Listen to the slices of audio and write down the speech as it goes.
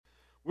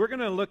We're going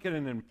to look at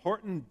an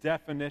important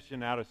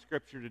definition out of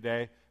Scripture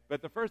today,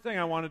 but the first thing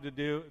I wanted to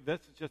do, this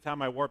is just how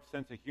my warped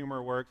sense of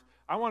humor works,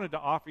 I wanted to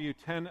offer you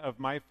 10 of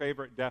my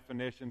favorite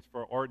definitions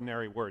for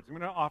ordinary words. I'm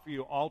going to offer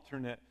you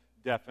alternate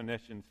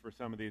definitions for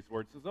some of these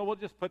words. So we'll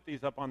just put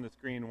these up on the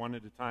screen one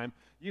at a time.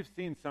 You've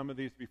seen some of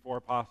these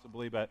before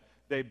possibly, but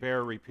they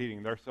bear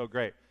repeating. They're so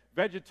great.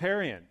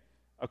 Vegetarian.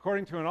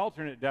 According to an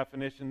alternate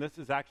definition, this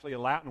is actually a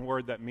Latin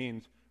word that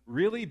means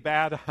really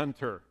bad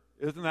hunter.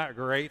 Isn't that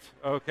great?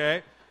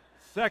 Okay.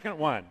 Second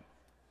one,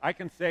 I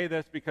can say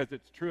this because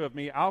it's true of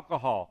me,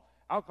 alcohol.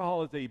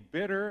 Alcohol is a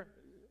bitter,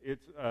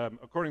 it's,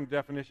 according to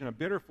definition, a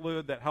bitter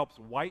fluid that helps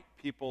white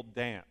people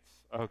dance,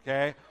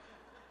 okay?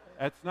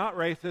 It's not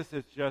racist,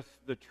 it's just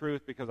the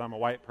truth because I'm a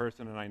white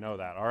person and I know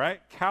that, all right?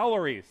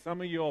 Calories,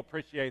 some of you will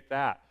appreciate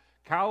that.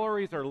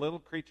 Calories are little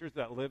creatures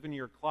that live in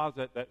your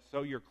closet that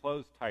sew your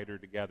clothes tighter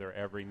together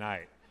every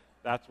night.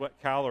 That's what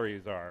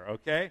calories are,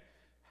 okay?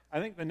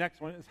 I think the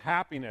next one is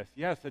happiness.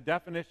 Yes, the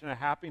definition of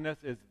happiness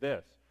is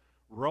this: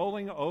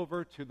 rolling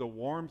over to the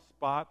warm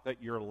spot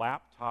that your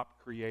laptop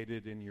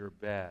created in your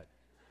bed.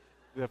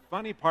 The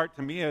funny part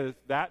to me is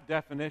that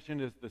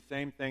definition is the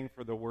same thing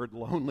for the word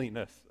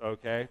loneliness,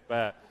 okay?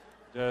 But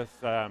just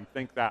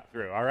think that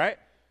through, all right?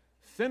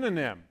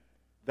 Synonym,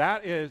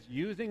 that is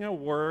using a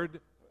word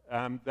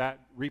that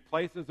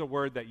replaces a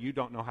word that you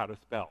don't know how to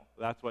spell.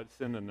 That's what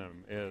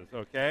synonym is,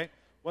 okay?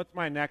 What's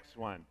my next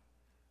one?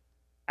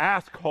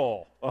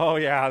 Asshole. Oh,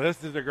 yeah,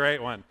 this is a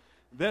great one.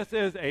 This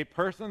is a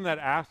person that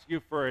asks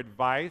you for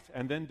advice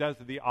and then does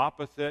the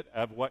opposite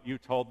of what you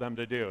told them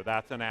to do.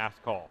 That's an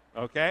asshole,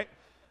 okay?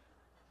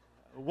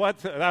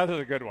 That is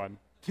a good one.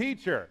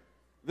 Teacher.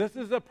 This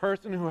is a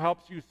person who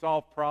helps you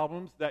solve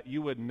problems that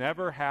you would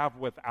never have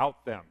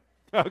without them,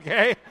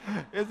 okay?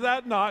 Is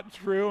that not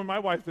true? And my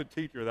wife's a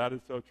teacher. That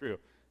is so true.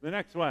 The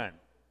next one,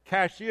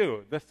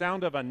 cashew. The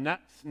sound of a nut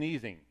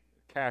sneezing.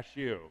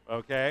 Cashew,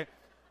 okay?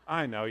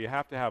 I know, you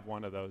have to have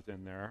one of those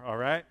in there, all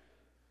right?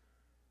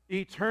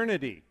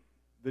 Eternity.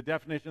 The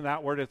definition of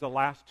that word is the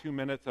last 2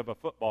 minutes of a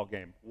football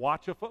game.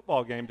 Watch a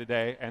football game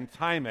today and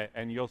time it,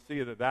 and you'll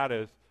see that that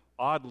is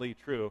oddly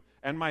true.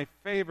 And my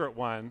favorite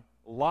one,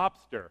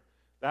 lobster.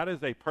 That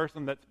is a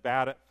person that's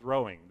bad at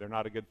throwing. They're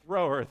not a good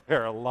thrower.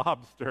 They're a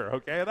lobster,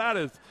 okay? That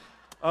is,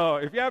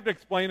 if you have to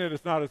explain it,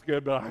 it's not as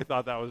good, but I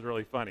thought that was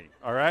really funny,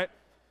 all right?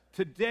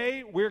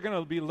 Today, we're going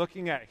to be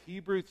looking at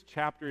Hebrews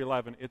chapter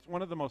 11. It's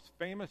one of the most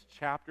famous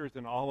chapters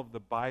in all of the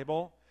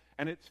Bible.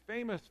 And it's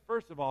famous,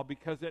 first of all,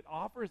 because it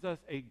offers us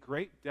a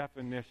great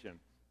definition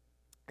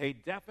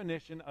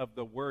of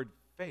the word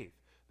faith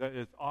that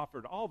is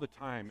offered all the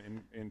time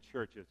in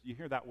churches. You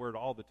hear that word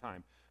all the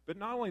time. But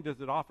not only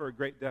does it offer a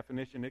great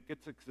definition, it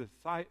gets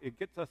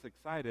us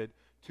excited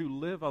to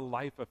live a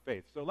life of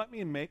faith. So let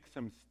me make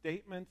some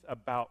statements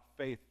about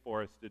faith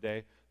for us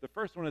today. The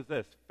first one is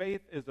this: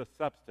 faith is a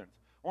substance.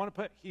 I want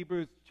to put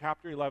Hebrews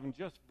chapter 11,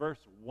 just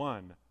verse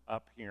 1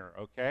 up here,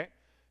 okay?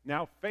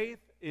 Now, faith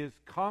is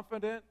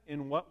confident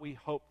in what we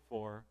hope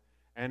for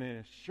and an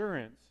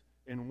assurance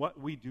in what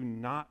we do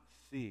not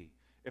see.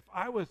 If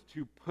I was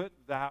to put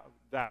that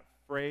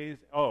phrase,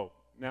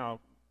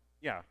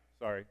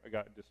 sorry, I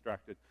got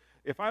distracted.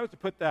 If I was to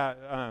put that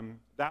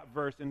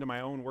verse into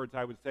my own words,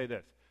 I would say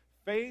this: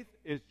 faith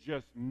is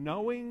just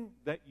knowing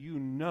that you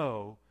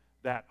know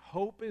that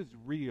hope is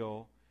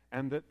real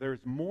and that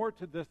there's more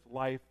to this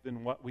life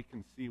than what we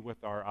can see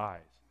with our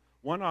eyes.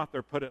 One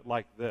author put it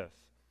like this: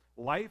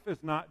 life is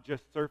not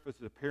just surface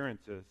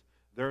appearances.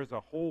 There's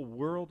a whole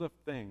world of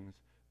things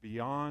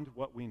beyond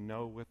what we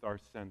know with our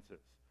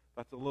senses.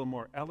 That's a little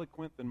more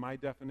eloquent than my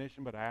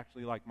definition, but I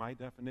actually like my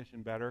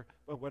definition better,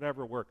 but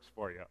whatever works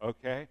for you,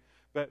 okay?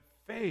 But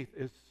faith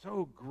is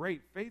so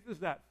great. Faith is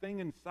that thing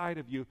inside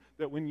of you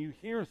that when you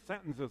hear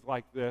sentences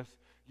like this,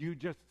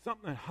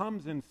 something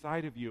hums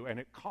inside of you and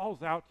it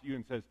calls out to you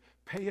and says,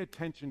 pay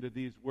attention to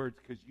these words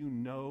because you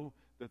know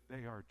that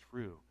they are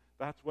true.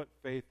 That's what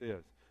faith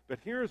is. But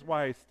here's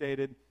why I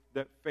stated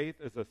that faith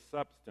is a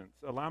substance.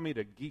 Allow me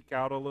to geek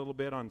out a little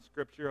bit on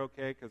Scripture,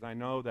 okay? Because I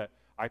know that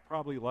I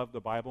probably love the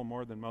Bible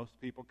more than most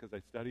people because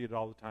I study it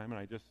all the time and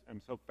I just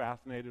am so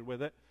fascinated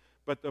with it.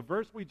 But the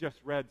verse we just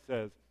read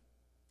says,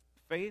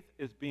 faith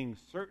is being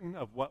certain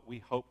of what we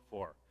hope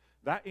for.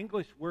 That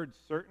English word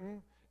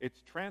certain,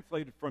 it's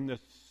translated from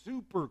this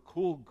super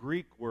cool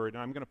Greek word,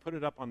 and I'm going to put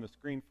it up on the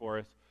screen for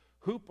us,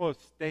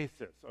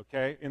 hypostasis,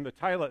 okay? In the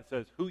title it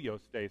says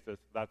huiostasis.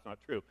 That's not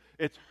true.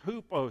 It's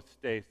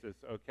hypostasis,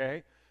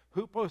 okay?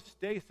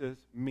 Hypostasis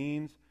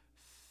means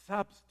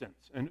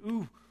substance.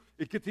 And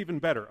it gets even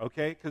better,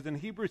 okay? Because in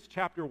Hebrews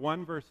chapter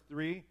 1, verse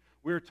 3,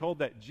 we're told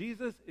that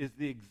Jesus is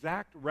the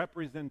exact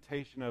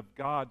representation of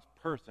God's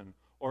person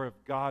or of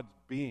God's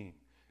being.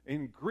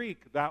 In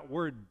Greek, that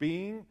word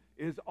being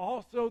is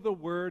also the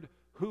word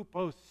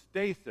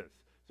hypostasis.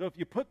 So if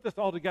you put this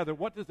all together,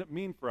 what does it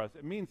mean for us?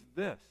 It means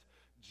this: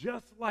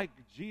 just like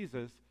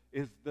Jesus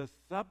is the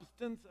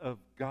substance of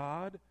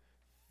God,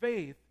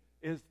 faith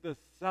is the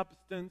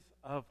substance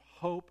of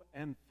hope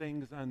and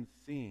things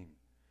unseen.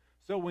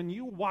 So when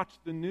you watch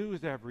the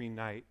news every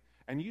night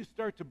and you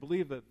start to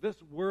believe that this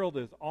world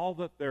is all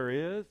that there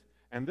is,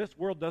 and this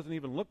world doesn't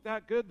even look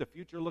that good, the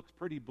future looks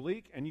pretty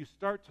bleak, and you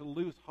start to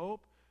lose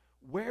hope,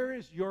 where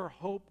is your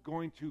hope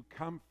going to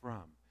come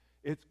from?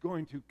 It's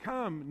going to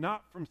come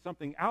not from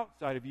something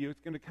outside of you.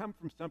 It's going to come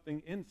from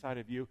something inside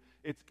of you.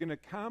 It's going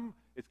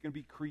to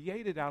be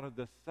created out of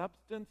the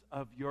substance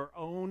of your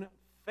own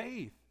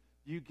faith.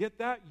 You get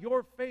that?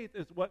 Your faith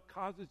is what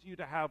causes you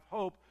to have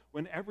hope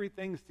when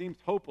everything seems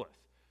hopeless.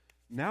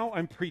 Now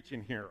I'm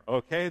preaching here,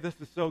 okay? This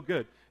is so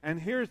good. And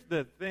here's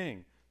the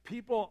thing.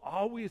 People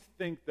always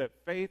think that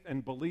faith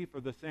and belief are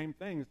the same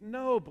things.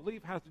 No,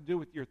 belief has to do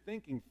with your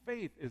thinking.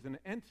 Faith is an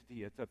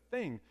entity. It's a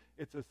thing.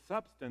 It's a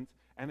substance,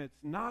 and it's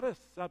not a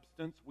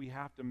substance we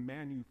have to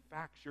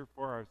manufacture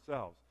for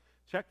ourselves.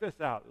 Check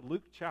this out.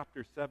 Luke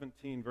chapter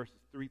 17, verses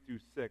 3 through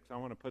 6. I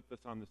want to put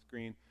this on the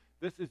screen.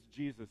 This is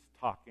Jesus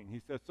talking.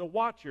 He says, "So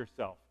watch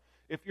yourself.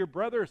 If your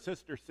brother or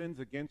sister sins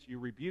against you,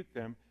 rebuke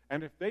them,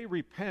 and if they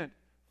repent,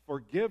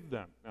 forgive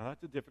them." Now,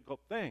 that's a difficult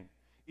thing.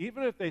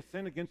 "Even if they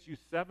sin against you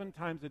 7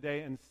 times a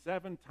day and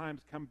 7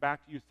 times come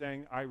back to you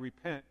saying, 'I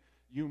repent,'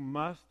 you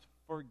must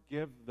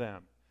forgive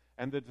them."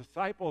 And the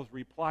disciples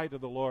replied to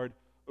the Lord,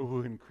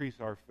 "Oh, increase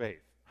our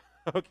faith."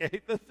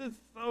 Okay, this is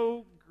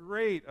so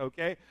great,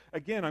 okay?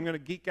 Again, I'm going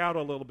to geek out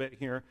a little bit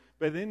here,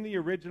 but in the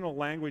original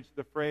language,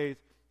 the phrase,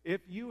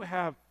 "If you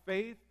have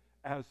faith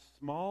as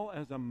small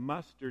as a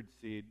mustard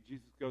seed,"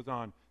 Jesus goes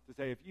on to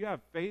say, if you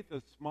have faith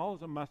as small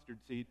as a mustard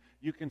seed,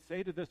 you can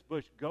say to this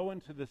bush, "Go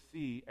into the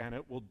sea," and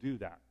it will do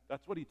that.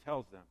 That's what he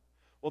tells them.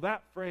 Well,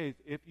 that phrase,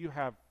 "if you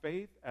have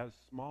faith as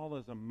small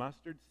as a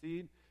mustard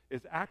seed,"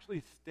 is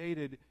actually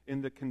stated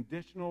in the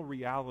conditional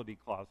reality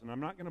clause. And I'm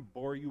not going to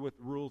bore you with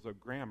rules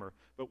of grammar,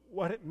 but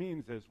what it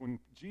means is when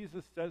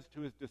Jesus says to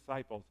his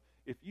disciples,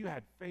 if you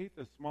had faith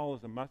as small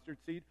as a mustard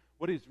seed,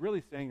 what he's really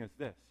saying is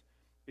this: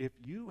 if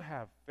you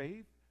have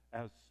faith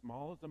as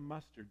small as a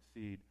mustard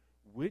seed,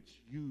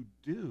 which you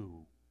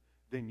do,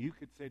 then you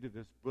could say to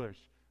this bush,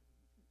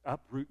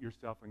 "Uproot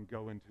yourself and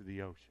go into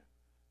the ocean."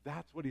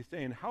 That's what he's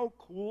saying. How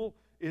cool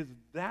is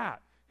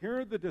that? Here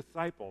are the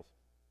disciples.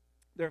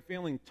 They're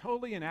feeling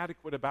totally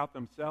inadequate about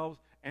themselves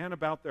and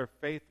about their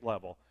faith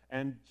level.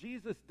 And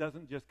Jesus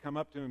doesn't just come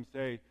up to them and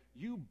say,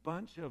 "You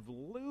bunch of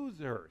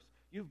losers.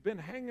 You've been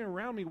hanging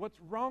around me. What's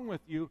wrong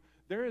with you?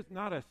 There is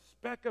not a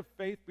speck of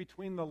faith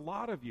between the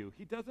lot of you."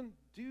 He doesn't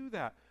do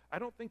that. I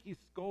don't think he's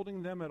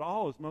scolding them at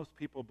all, as most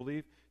people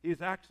believe.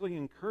 He's actually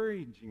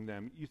encouraging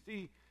them. You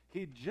see,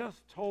 he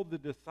just told the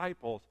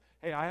disciples,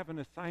 "Hey, I have an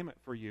assignment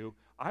for you.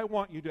 I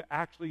want you to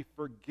actually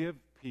forgive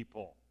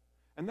people."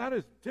 And that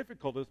is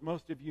difficult, as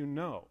most of you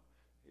know.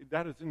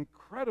 That is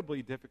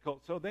incredibly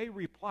difficult. So they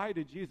reply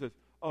to Jesus,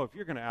 "Oh, if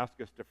you're going to ask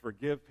us to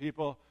forgive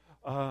people,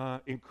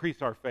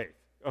 increase our faith,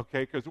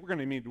 okay? Because we're going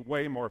to need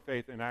way more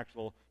faith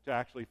to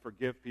actually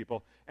forgive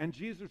people." And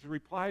Jesus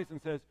replies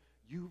and says,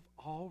 "You've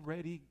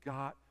already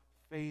got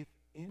faith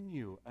in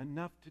you,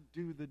 enough to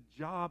do the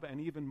job and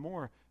even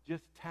more.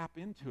 Just tap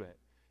into it."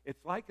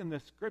 It's like in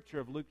the scripture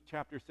of Luke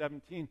chapter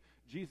 17,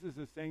 Jesus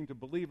is saying to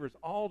believers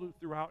all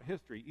throughout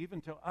history, even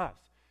to us,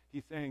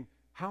 he's saying,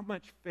 "How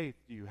much faith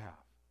do you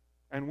have?"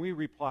 And we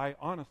reply,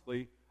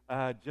 honestly,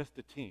 just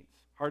a teens.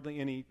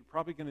 Hardly any. You're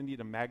probably going to need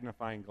a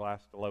magnifying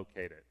glass to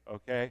locate it,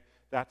 okay?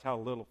 That's how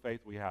little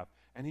faith we have.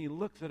 And he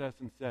looks at us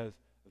and says,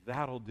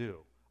 "That'll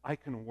do. I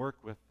can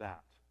work with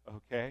that,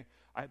 okay?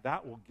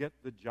 That will get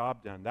the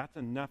job done. That's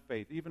enough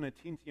faith. Even a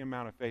teensy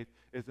amount of faith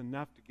is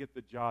enough to get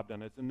the job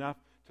done. It's enough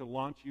to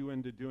launch you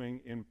into doing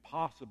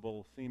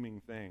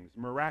impossible-seeming things,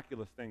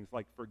 miraculous things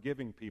like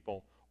forgiving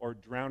people or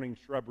drowning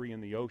shrubbery in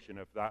the ocean,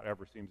 if that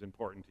ever seems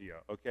important to you,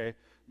 okay?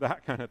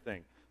 That kind of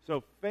thing.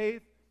 So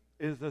faith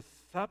is a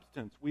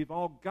substance. We've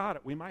all got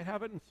it. We might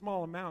have it in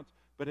small amounts,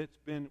 but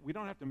we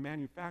don't have to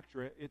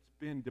manufacture it. It's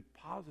been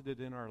deposited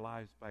in our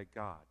lives by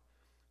God.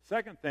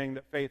 Second thing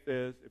that faith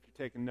is, if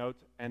you're taking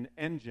notes, an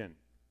engine.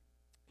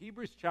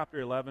 Hebrews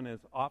chapter 11 is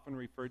often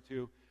referred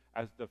to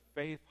as the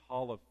Faith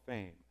Hall of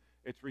Fame.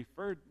 It's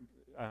referred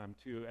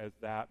to as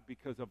that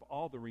because of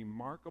all the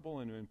remarkable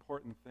and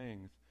important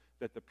things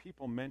that the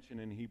people mentioned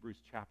in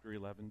Hebrews chapter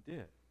 11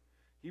 did.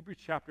 Hebrews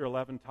chapter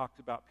 11 talks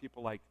about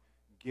people like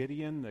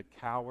Gideon the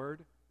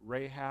coward,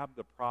 Rahab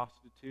the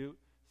prostitute,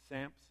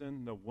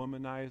 Samson the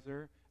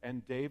womanizer,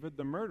 and David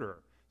the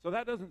murderer. So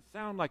that doesn't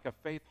sound like a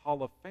Faith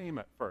Hall of Fame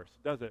at first,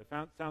 does it?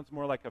 It sounds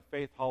more like a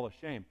Faith Hall of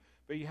Shame.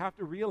 But you have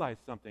to realize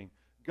something.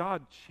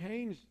 God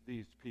changed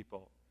these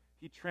people.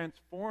 He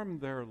transformed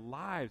their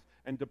lives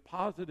and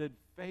deposited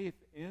faith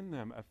in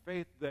them, a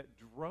faith that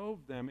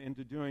drove them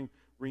into doing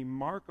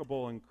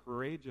remarkable and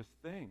courageous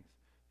things.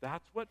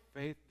 That's what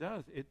faith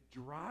does. It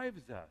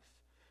drives us.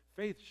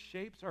 Faith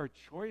shapes our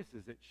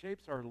choices, it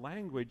shapes our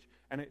language,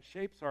 and it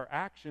shapes our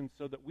actions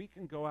so that we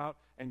can go out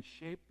and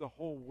shape the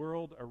whole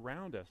world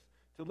around us.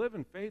 To live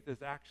in faith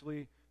is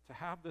actually to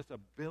have this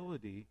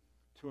ability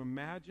to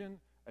imagine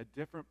a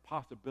different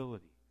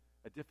possibility,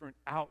 a different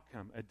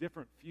outcome, a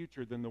different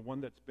future than the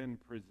one that's been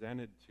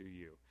presented to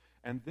you.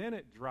 And then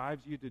it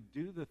drives you to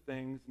do the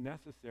things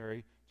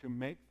necessary to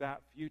make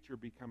that future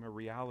become a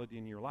reality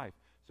in your life.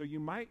 So you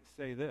might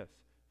say this: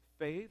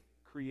 faith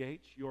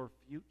creates your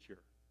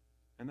future.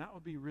 And that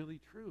would be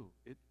really true.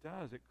 It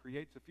does. It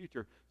creates a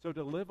future. So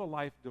to live a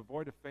life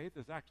devoid of faith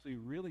is actually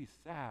really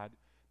sad,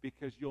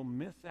 because you'll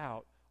miss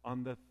out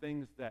on the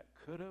things that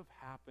could have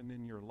happened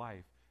in your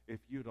life if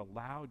you'd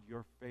allowed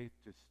your faith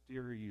to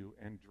steer you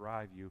and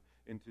drive you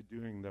into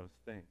doing those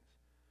things.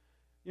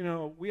 You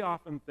know, we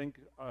often think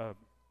of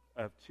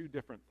two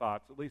different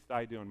thoughts, at least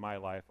I do in my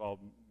life. I'll,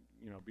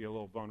 be a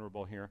little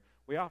vulnerable here.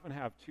 We often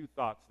have two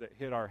thoughts that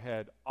hit our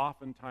head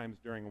oftentimes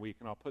during a week,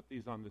 and I'll put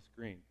these on the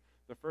screen.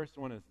 The first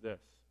one is this: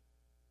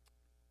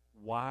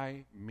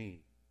 why me?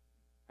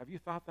 Have you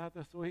thought that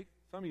this week?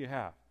 Some of you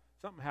have.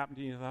 Something happened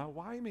to you, and you thought,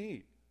 why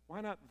me?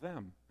 Why not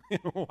them?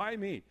 Why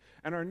me?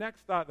 And our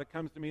next thought that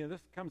comes to me, and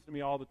this comes to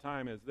me all the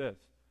time, is this: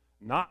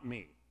 not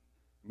me.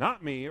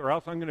 Not me, or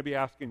else I'm going to be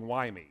asking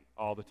why me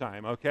all the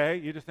time, okay?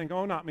 You just think,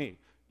 oh, not me.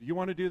 Do you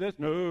want to do this?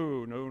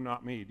 No,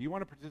 not me. Do you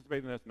want to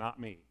participate in this? Not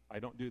me. I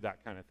don't do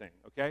that kind of thing,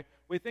 okay?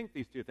 We think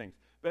these two things.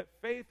 But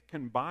faith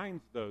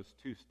combines those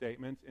two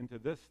statements into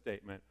this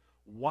statement: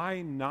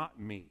 why not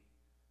me?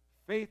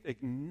 Faith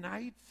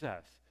ignites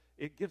us.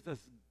 It gives us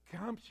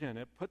gumption.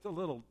 It puts a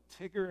little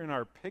Tigger in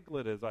our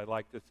piglet, as I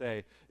like to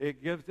say.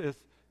 It gives us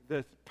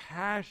this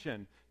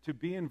passion to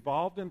be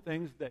involved in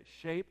things that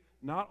shape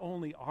not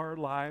only our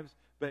lives,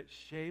 but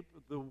shape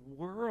the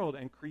world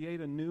and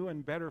create a new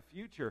and better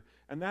future.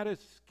 And that is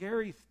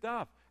scary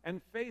stuff. And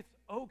faith's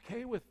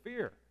okay with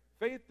fear.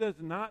 Faith does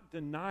not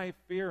deny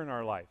fear in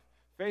our life.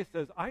 Faith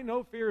says, I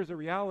know fear is a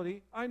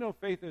reality. I know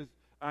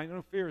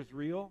fear is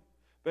real.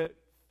 But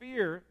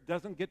fear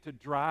doesn't get to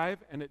drive,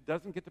 and it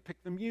doesn't get to pick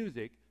the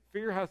music.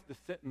 Fear has to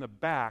sit in the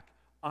back.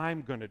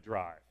 I'm going to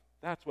drive.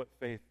 That's what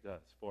faith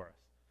does for us.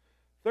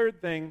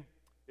 Third thing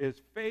is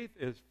faith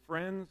is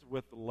friends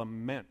with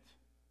lament.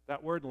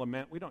 That word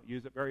lament, we don't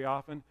use it very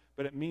often,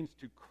 but it means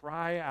to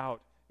cry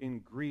out in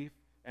grief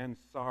and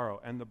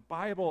sorrow. And the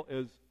Bible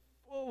is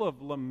full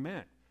of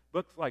lament.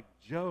 Books like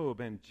Job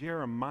and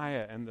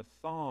Jeremiah and the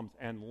Psalms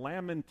and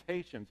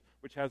Lamentations,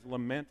 which has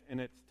lament in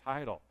its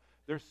title.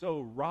 They're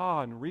so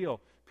raw and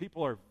real.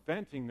 People are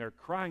venting. They're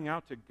crying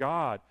out to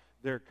God.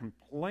 They're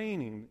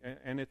complaining,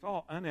 and it's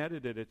all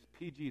unedited. It's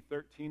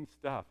PG-13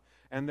 stuff.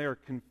 And they're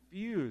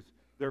confused.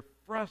 They're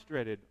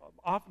frustrated.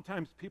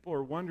 Oftentimes people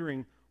are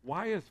wondering,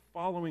 why has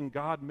following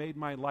God made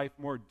my life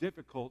more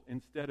difficult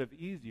instead of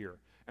easier?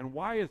 And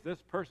why is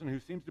this person who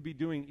seems to be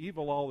doing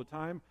evil all the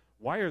time,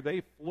 why are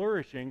they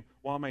flourishing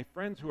while my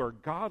friends who are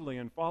godly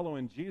and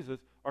following Jesus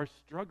are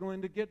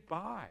struggling to get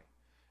by?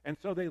 And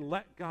so they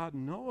let God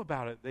know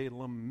about it. They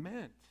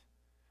lament.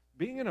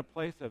 Being in a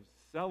place of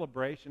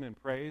celebration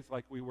and praise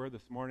like we were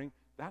this morning,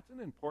 that's an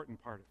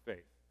important part of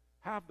faith.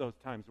 Have those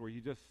times where you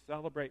just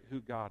celebrate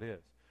who God is.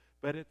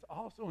 But it's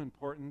also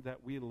important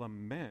that we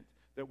lament,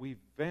 that we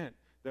vent,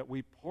 that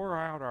we pour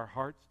out our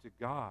hearts to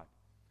God.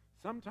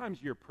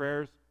 Sometimes your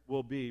prayers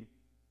will be,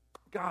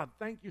 God,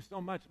 thank you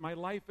so much. My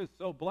life is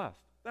so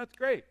blessed. That's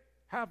great.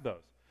 Have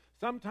those.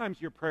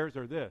 Sometimes your prayers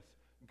are this: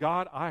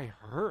 God, I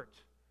hurt.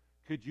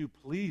 Could you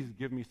please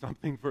give me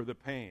something for the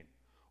pain?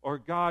 Or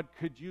God,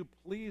 could you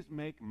please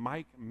make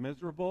Mike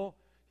miserable?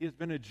 He has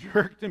been a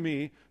jerk to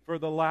me for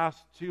the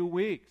last 2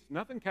 weeks.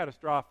 Nothing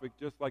catastrophic,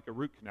 just like a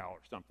root canal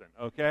or something,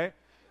 okay?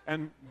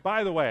 And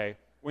by the way,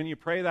 when you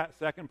pray that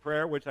second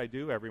prayer, which I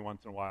do every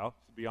once in a while,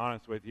 to be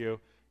honest with you,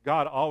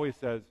 God always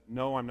says,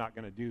 no, I'm not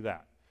going to do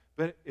that.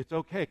 But it's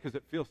okay, because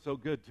it feels so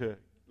good to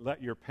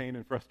let your pain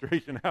and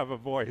frustration have a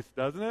voice,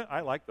 doesn't it?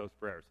 I like those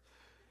prayers.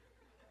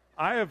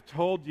 I have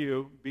told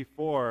you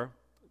before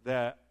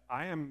that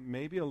I am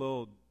maybe a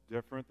little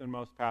different than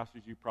most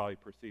pastors. You probably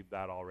perceived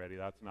that already.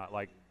 That's not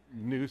like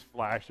news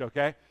flash,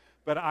 okay?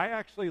 But I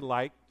actually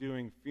like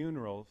doing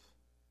funerals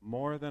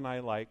more than I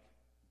like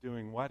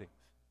doing weddings.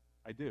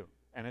 I do.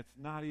 And it's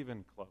not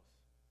even close.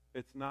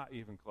 It's not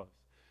even close.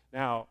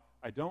 Now,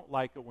 I don't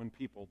like it when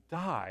people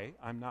die.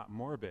 I'm not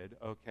morbid,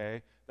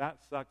 okay? That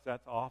sucks.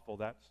 That's awful.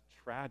 That's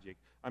tragic.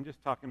 I'm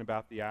just talking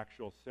about the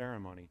actual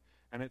ceremony.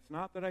 And it's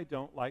not that I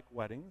don't like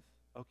weddings,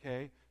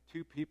 okay?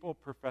 Two people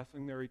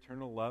professing their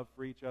eternal love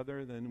for each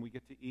other, then we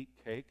get to eat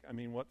cake. I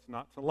mean, what's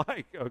not to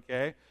like,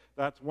 okay?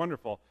 That's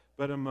wonderful.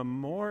 But a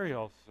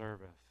memorial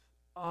service,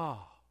 oh,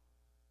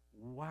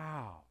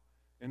 wow.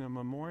 In a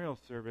memorial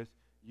service,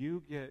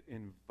 you get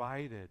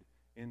invited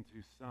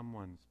into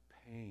someone's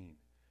pain.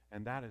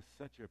 And that is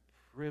such a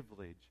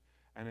privilege,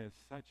 and it's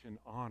such an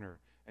honor.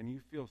 And you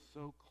feel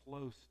so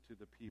close to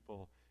the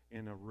people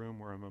in a room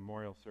where a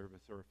memorial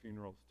service or a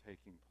funeral is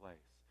taking place.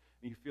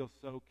 And you feel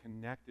so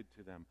connected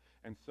to them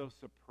and so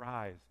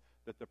surprised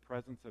that the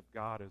presence of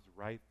God is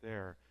right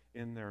there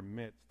in their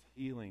midst,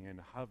 healing and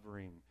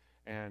hovering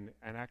and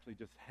actually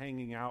just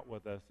hanging out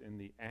with us in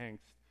the angst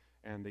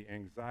and the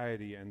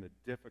anxiety and the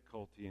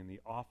difficulty and the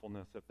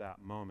awfulness of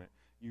that moment.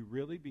 You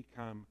really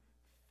become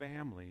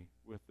family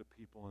with the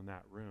people in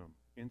that room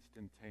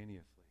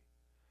instantaneously.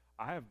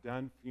 I have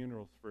done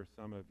funerals for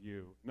some of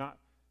you, not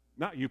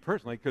you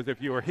personally, because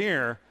if you were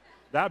here,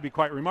 that would be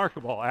quite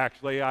remarkable,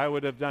 actually. I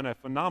would have done a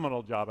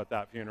phenomenal job at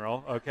that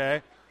funeral,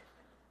 okay?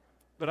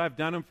 But I've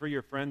done them for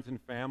your friends and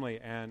family,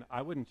 and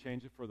I wouldn't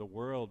change it for the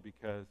world,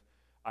 because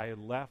I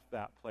left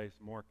that place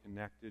more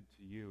connected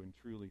to you and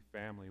truly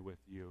family with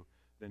you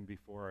than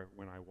before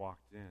when I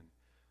walked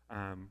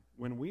in.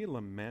 When we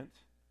lament,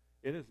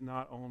 it is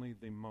not only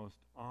the most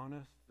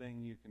honest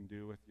thing you can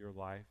do with your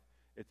life,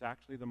 it's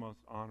actually the most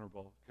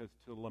honorable, because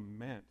to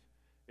lament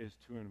is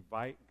to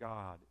invite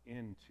God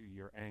into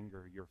your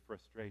anger, your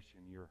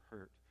frustration, your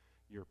hurt,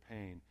 your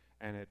pain,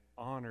 and it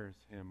honors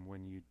him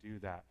when you do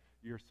that.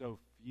 You're so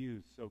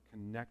fused, so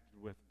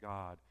connected with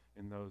God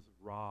in those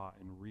raw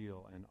and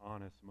real and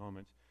honest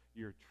moments.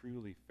 You're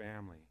truly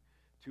family.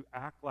 To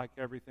act like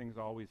everything's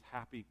always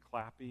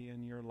happy-clappy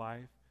in your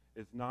life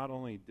is not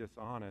only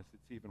dishonest,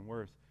 it's even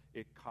worse.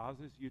 It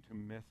causes you to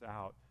miss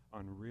out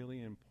on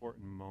really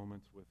important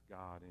moments with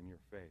God in your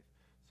faith.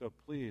 So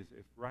please,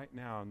 if right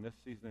now in this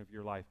season of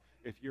your life,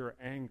 if you're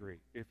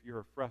angry, if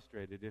you're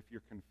frustrated, if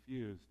you're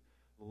confused,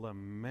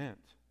 lament.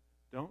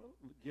 Don't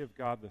give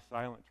God the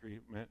silent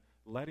treatment.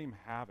 Let him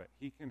have it.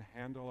 He can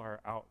handle our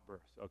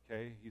outbursts,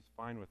 okay? He's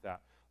fine with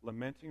that.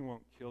 Lamenting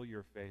won't kill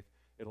your faith.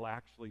 It'll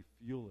actually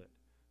fuel it.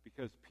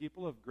 Because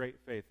people of great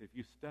faith, if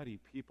you study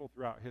people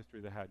throughout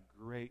history that had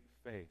great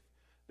faith,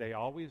 they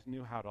always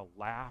knew how to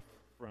laugh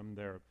from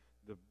the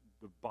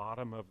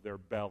bottom of their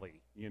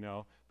belly,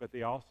 but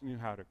they also knew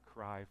how to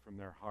cry from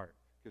their heart,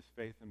 because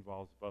faith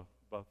involves both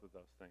of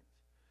those things.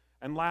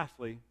 And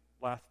lastly,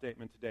 last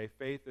statement today,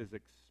 faith is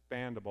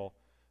expandable.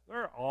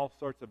 There are all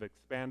sorts of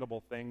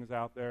expandable things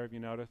out there. Have you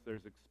noticed?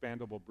 There's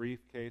expandable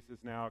briefcases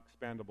now,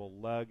 expandable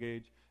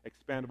luggage,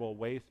 expandable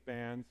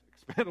waistbands,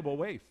 expandable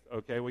waist.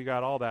 Okay, we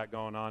got all that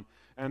going on.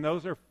 And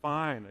those are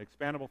fine.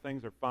 Expandable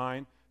things are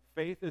fine.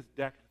 Faith is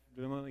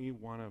definitely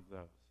one of those.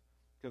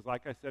 Because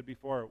like I said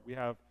before, we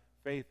have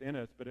faith in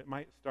us, but it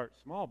might start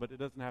small, but it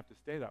doesn't have to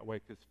stay that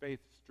way, because faith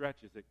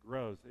stretches, it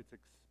grows, it's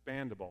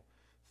expandable.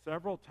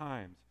 Several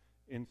times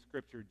in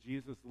Scripture,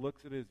 Jesus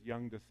looks at his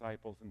young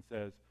disciples and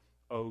says,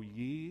 "O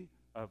ye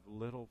of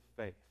little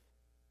faith."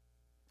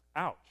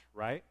 Ouch,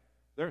 right?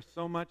 There's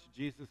so much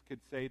Jesus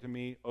could say to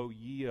me, "O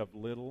ye of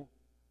little."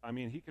 I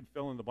mean, he could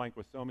fill in the blank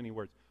with so many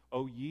words.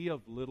 "O ye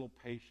of little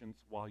patience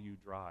while you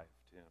drive,"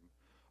 Tim.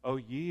 "O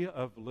ye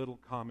of little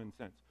common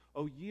sense."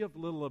 "O ye of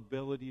little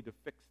ability to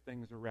fix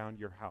things around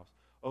your house."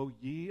 "O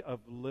ye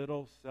of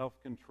little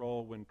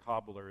self-control when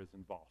cobbler is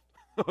involved."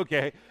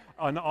 Okay?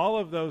 And all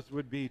of those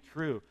would be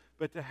true.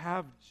 But to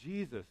have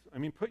Jesus,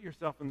 put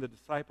yourself in the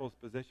disciples'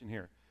 position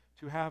here.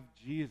 To have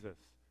Jesus,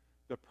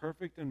 the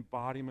perfect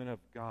embodiment of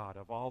God,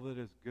 of all that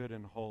is good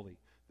and holy,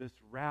 this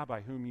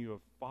rabbi whom you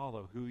have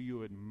followed, who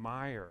you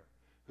admire,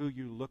 who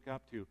you look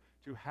up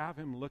to have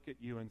him look at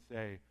you and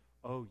say,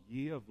 "O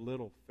ye of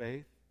little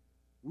faith,"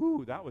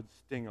 woo, that would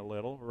sting a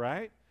little,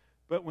 right?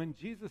 But when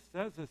Jesus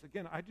says this,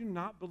 again, I do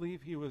not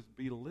believe he was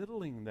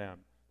belittling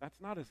them. That's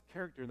not his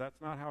character.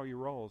 That's not how he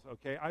rolls,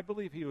 okay? I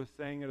believe he was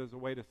saying it as a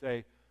way to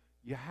say,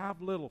 you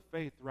have little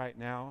faith right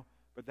now,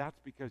 but that's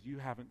because you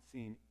haven't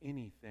seen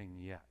anything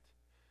yet.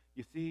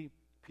 You see,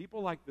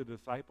 people like the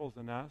disciples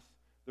and us,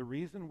 the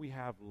reason we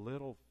have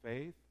little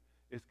faith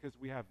is because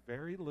we have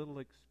very little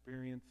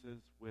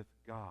experiences with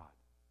God.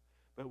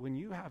 But when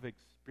you have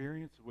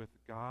experience with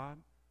God,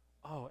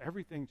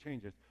 everything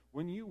changes.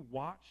 When you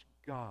watch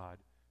God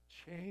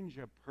change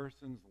a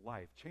person's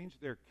life, change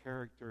their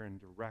character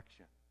and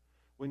direction,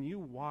 when you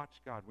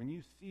watch God, when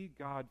you see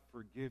God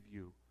forgive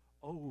you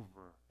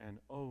over and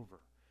over,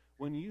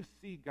 when you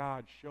see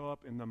God show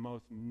up in the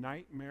most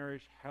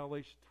nightmarish,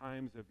 hellish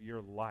times of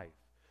your life,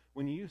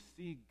 when you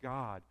see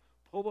God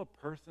pull a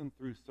person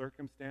through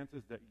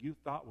circumstances that you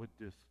thought would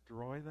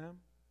destroy them,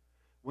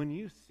 when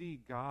you see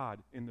God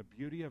in the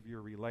beauty of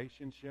your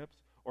relationships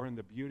or in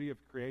the beauty of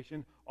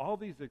creation, all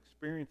these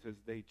experiences,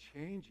 they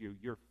change you.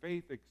 Your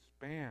faith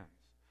expands.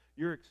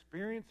 Your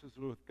experiences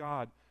with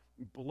God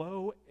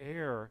blow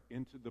air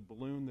into the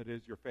balloon that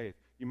is your faith.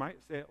 You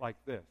might say it like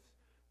this: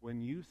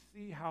 when you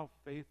see how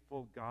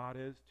faithful God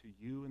is to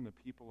you and the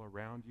people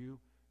around you,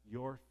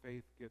 your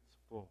faith gets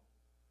full.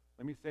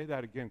 Let me say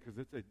that again, because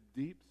it's a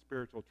deep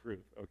spiritual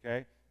truth,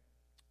 okay?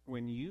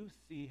 When you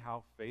see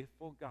how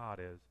faithful God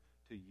is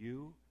to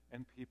you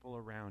and people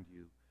around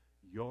you,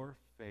 your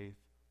faith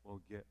will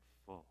get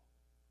full.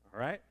 All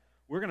right?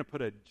 We're going to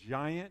put a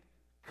giant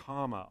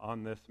comma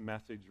on this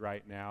message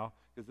right now,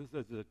 because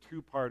this is a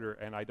two-parter,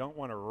 and I don't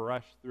want to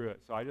rush through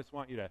it. So I just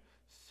want you to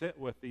sit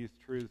with these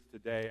truths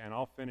today, and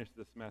I'll finish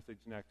this message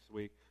next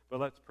week. But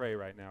let's pray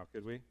right now,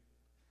 could we?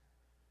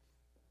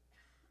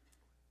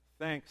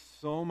 Thanks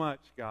so much,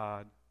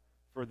 God,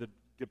 for the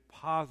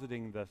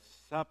depositing the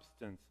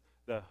substance,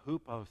 the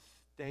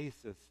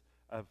hypostasis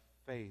of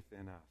faith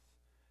in us.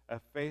 A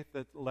faith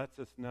that lets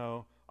us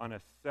know on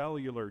a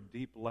cellular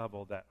deep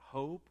level that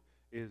hope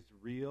is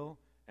real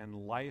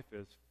and life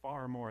is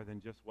far more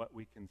than just what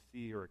we can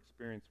see or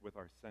experience with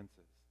our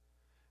senses.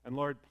 And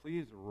Lord,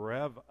 please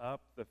rev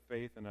up the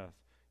faith in us.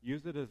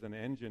 Use it as an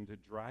engine to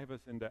drive us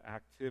into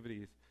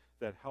activities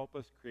that help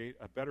us create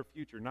a better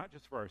future, not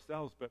just for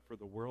ourselves, but for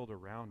the world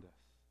around us.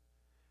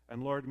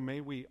 And Lord,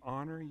 may we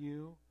honor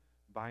you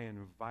by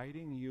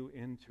inviting you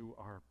into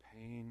our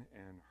pain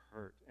and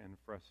hurt and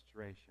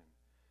frustration.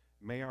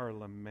 May our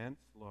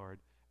laments, Lord,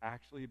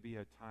 actually be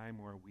a time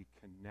where we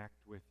connect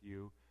with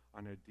you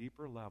on a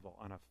deeper level,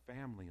 on a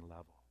family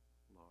level,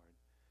 Lord.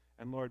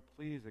 And Lord,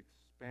 please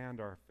expand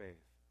our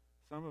faith.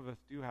 Some of us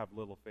do have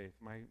little faith,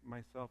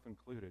 myself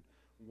included.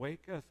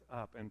 Wake us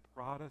up and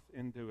prod us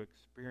into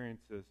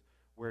experiences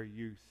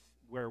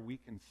where we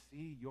can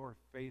see your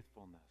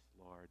faithfulness,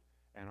 Lord,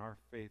 and our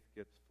faith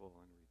gets full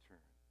in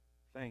return.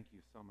 Thank you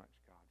so much,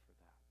 God, for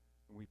that.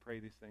 And we pray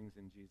these things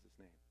in Jesus'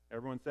 name.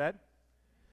 Everyone said?